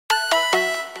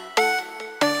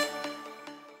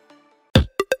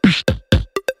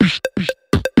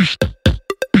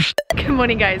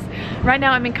morning guys. Right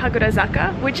now I'm in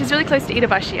Kagurazaka, which is really close to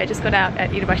Itabashi. I just got out at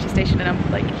Itabashi station and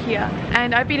I'm like here.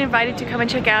 And I've been invited to come and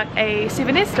check out a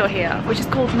souvenir store here, which is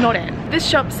called Noren. This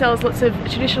shop sells lots of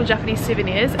traditional Japanese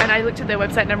souvenirs and I looked at their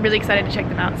website and I'm really excited to check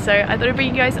them out. So I thought I'd bring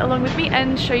you guys along with me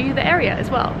and show you the area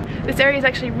as well. This area is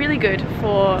actually really good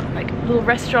for like little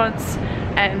restaurants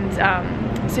and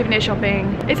souvenir shopping.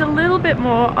 It's a little bit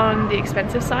more on the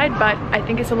expensive side, but I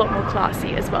think it's a lot more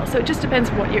classy as well. So it just depends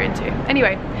what you're into.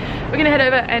 Anyway, we're gonna head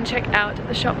over and check out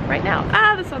the shop right now.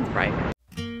 Ah, the sun's bright.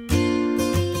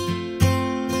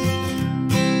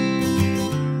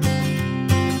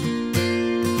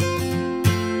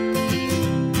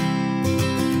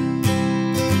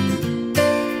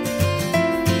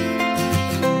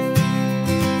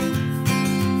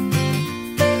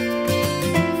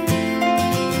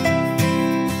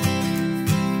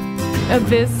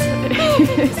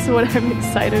 This is what I'm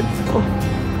excited for.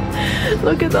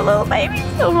 Look at the little babies.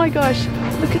 Oh my gosh.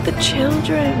 Look at the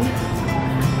children.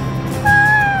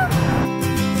 Ah.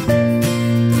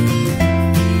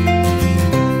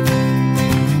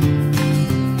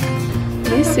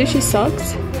 These sushi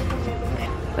socks.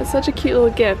 That's such a cute little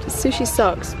gift. Sushi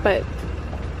socks, but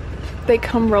they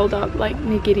come rolled up like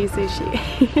nigiri sushi.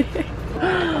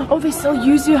 Oh, they sell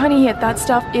yuzu honey here. That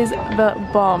stuff is the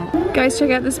bomb. Guys, check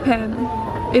out this pen.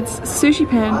 It's sushi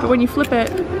pen, but when you flip it,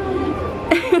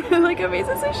 like a piece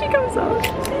of sushi comes off.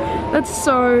 That's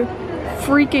so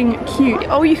freaking cute.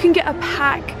 Oh, you can get a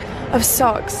pack of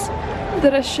socks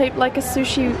that are shaped like a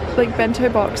sushi like bento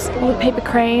box. All the paper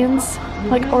cranes,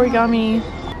 like origami.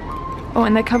 Oh,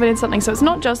 and they're covered in something, so it's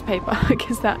not just paper,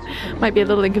 because that might be a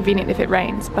little inconvenient if it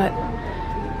rains, but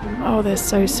oh, they're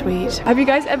so sweet. Have you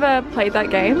guys ever played that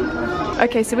game?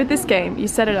 Okay, so with this game, you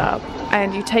set it up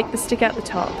and you take the stick out the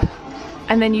top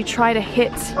and then you try to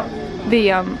hit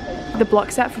the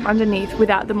blocks out from underneath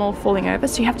without them all falling over.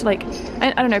 So you have to like,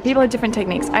 I don't know, people have different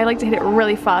techniques. I like to hit it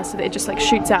really fast so that it just like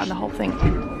shoots out and the whole thing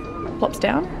plops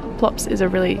down. Plops is a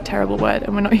really terrible word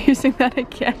and we're not using that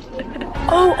again.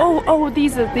 Oh,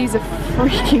 these are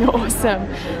freaking awesome.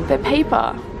 They're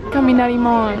paper.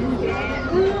 Kaminarimon.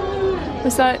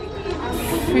 Was that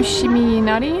Fushimi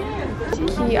Nari?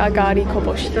 Kiagari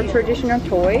Koboshi. The traditional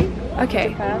toy. Okay.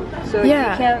 Japan. So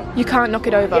yeah. You can't knock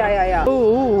it over. Yeah.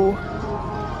 Ooh.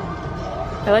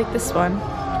 I like this one.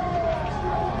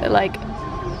 They're like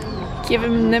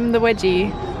giving them the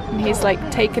wedgie. And he's like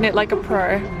taking it like a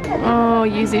pro. Oh,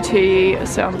 yuzu tea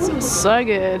sounds so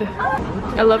good.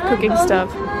 I love cooking stuff.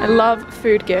 I love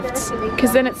food gifts.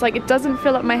 Because then it's like it doesn't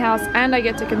fill up my house and I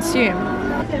get to consume.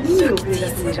 Look at these little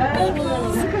babies.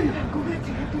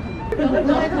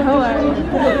 Hello.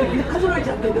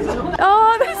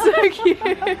 Oh, that's so cute.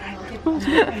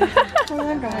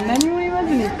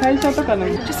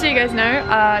 Just so you guys know,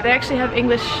 they actually have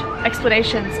English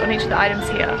explanations on each of the items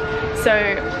here. So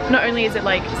not only is it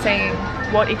like saying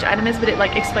what each item is, but it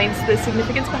like explains the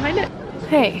significance behind it.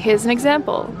 Hey, here's an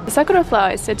example. The sakura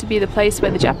flower is said to be the place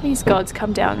where the Japanese gods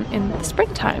come down in the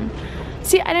springtime.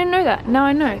 See, I didn't know that. Now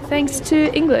I know, thanks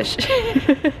to English.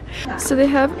 So they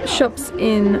have shops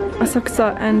in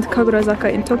Asakusa and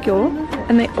Kagurazaka in Tokyo,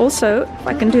 and they also, if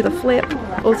I can do the flip,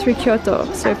 all through Kyoto.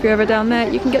 So if you're ever down there,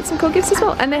 you can get some cool gifts as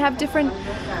well. And they have different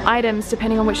items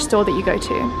depending on which store that you go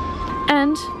to.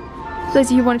 And for those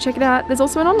of you who want to check it out, there's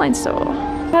also an online store.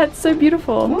 That's so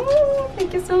beautiful. Ooh,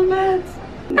 thank you so much.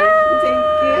 Thank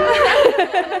you.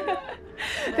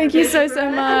 Thank you so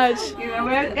much.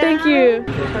 Thank you.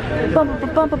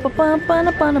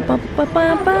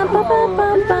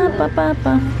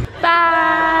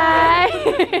 Bye.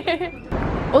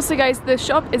 Also guys, the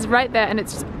shop is right there and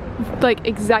it's like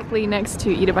exactly next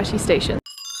to Itabashi station.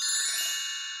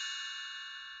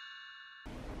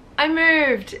 I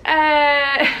moved.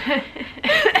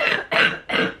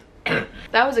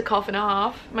 That was a cough and a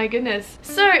half, my goodness.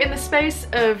 So in the space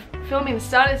of filming the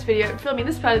start of this video, filming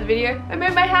this part of the video, I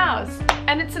moved my house.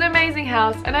 And it's an amazing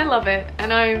house and I love it.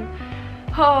 And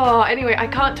anyway, I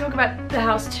can't talk about the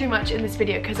house too much in this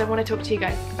video because I want to talk to you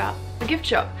guys about the gift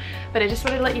shop. But I just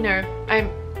wanted to let you know, I'm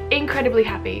incredibly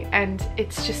happy and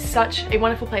it's just such a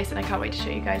wonderful place and I can't wait to show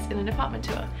you guys in an apartment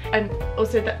tour. And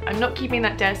also that I'm not keeping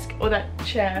that desk or that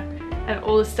chair and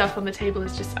all the stuff on the table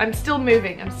is just, I'm still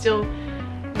moving, I'm still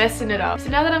messing it up. So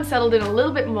now that I'm settled in a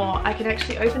little bit more, I can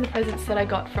actually open the presents that I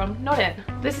got from Noren.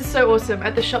 This is so awesome.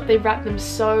 At the shop they wrap them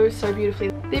so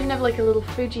beautifully. They even have like a little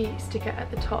Fuji sticker at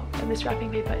the top and this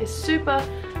wrapping paper is super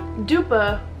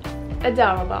duper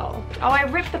adorable. Oh, I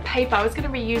ripped the paper. I was gonna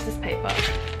reuse this paper.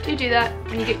 Do you do that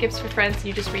when you get gifts for friends?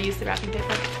 You just reuse the wrapping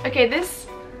paper. Okay,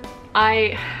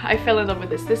 I fell in love with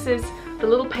this. This is the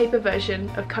little paper version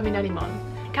of Kaminarimon.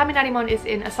 Kaminarimon is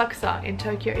in Asakusa in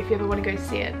Tokyo if you ever want to go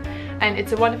see it. And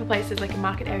it's a wonderful place. There's like a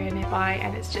market area nearby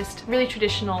and it's just really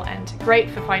traditional and great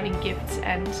for finding gifts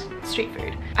and street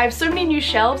food. I have so many new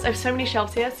shelves. I have so many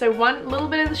shelves here. So one little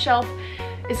bit of the shelf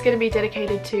is going to be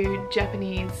dedicated to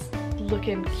Japanese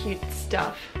looking cute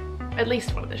stuff. At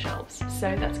least one of the shelves.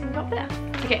 So that's going to go up there.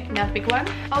 Okay, now the big one.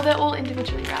 Oh, they're all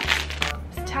individually wrapped.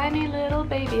 This tiny little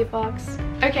baby box.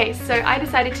 Okay, so I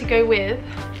decided to go with,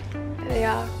 there they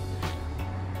are.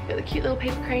 Got the cute little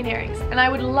paper crane earrings. And I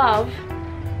would love,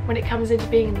 when it comes into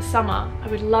being in the summer, I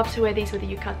would love to wear these with a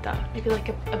yukata. Maybe like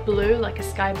a blue, like a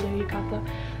sky blue yukata.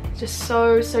 It's just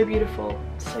so beautiful.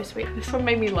 So sweet. This one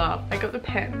made me laugh. I got the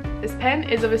pen. This pen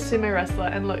is of a sumo wrestler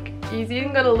and look, he's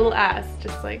even got a little ass,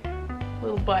 just like a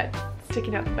little butt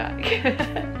sticking out the back.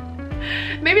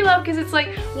 Made me laugh because it's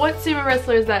like, what sumo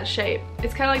wrestler is that shape?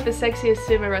 It's kind of like the sexiest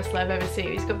sumo wrestler I've ever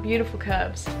seen. He's got beautiful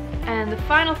curves. And the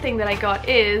final thing that I got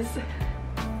is,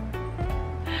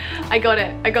 I got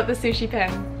it. I got the sushi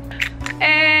pen.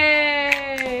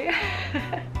 Hey!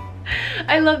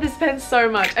 I love this pen so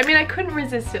much. I mean, I couldn't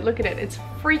resist it. Look at it. It's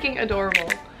freaking adorable.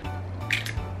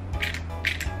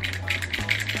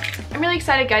 I'm really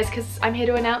excited, guys, because I'm here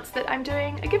to announce that I'm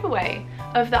doing a giveaway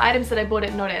of the items that I bought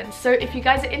at Noden. So if you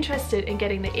guys are interested in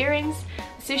getting the earrings,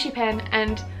 the sushi pen,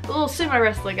 and the little sumo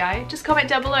wrestler guy, just comment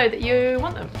down below that you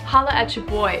want them. Holla at your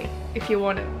boy if you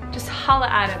want him. Just holla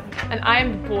at him. And I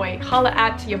am the boy. Holla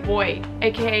at your boy,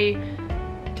 aka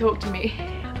talk to me.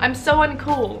 I'm so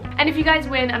uncool. And if you guys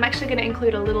win, I'm actually gonna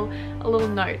include a little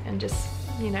note and just,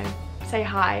 you know, say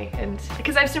hi. And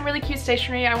because I have some really cute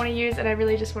stationery I want to use and I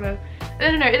really just want to, I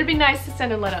don't know, it'd be nice to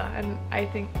send a letter and I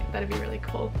think that'd be really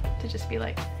cool to just be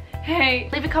like, hey,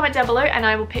 leave a comment down below and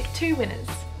I will pick 2 winners.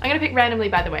 I'm gonna pick randomly,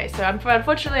 by the way, so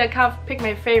unfortunately I can't pick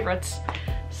my favorites.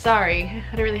 Sorry,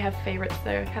 I don't really have favorites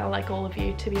though, I kind of like all of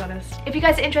you, to be honest. If you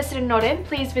guys are interested in Noden,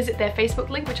 please visit their Facebook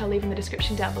link, which I'll leave in the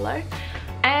description down below.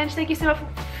 And thank you so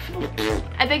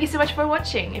much for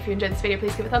watching. If you enjoyed this video,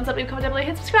 please give it a thumbs up, leave a comment down below,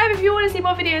 hit subscribe if you want to see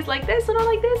more videos like this or not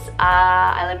like this.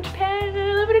 I live in Japan and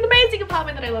I live in an amazing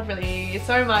apartment that I love really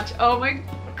so much. Oh my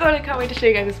god, I can't wait to show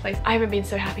you guys this place. I haven't been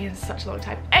so happy in such a long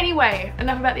time. Anyway,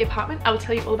 enough about the apartment. I will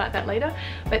tell you all about that later.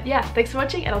 But yeah, thanks for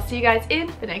watching and I'll see you guys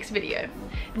in the next video.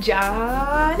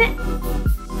 Ja ne!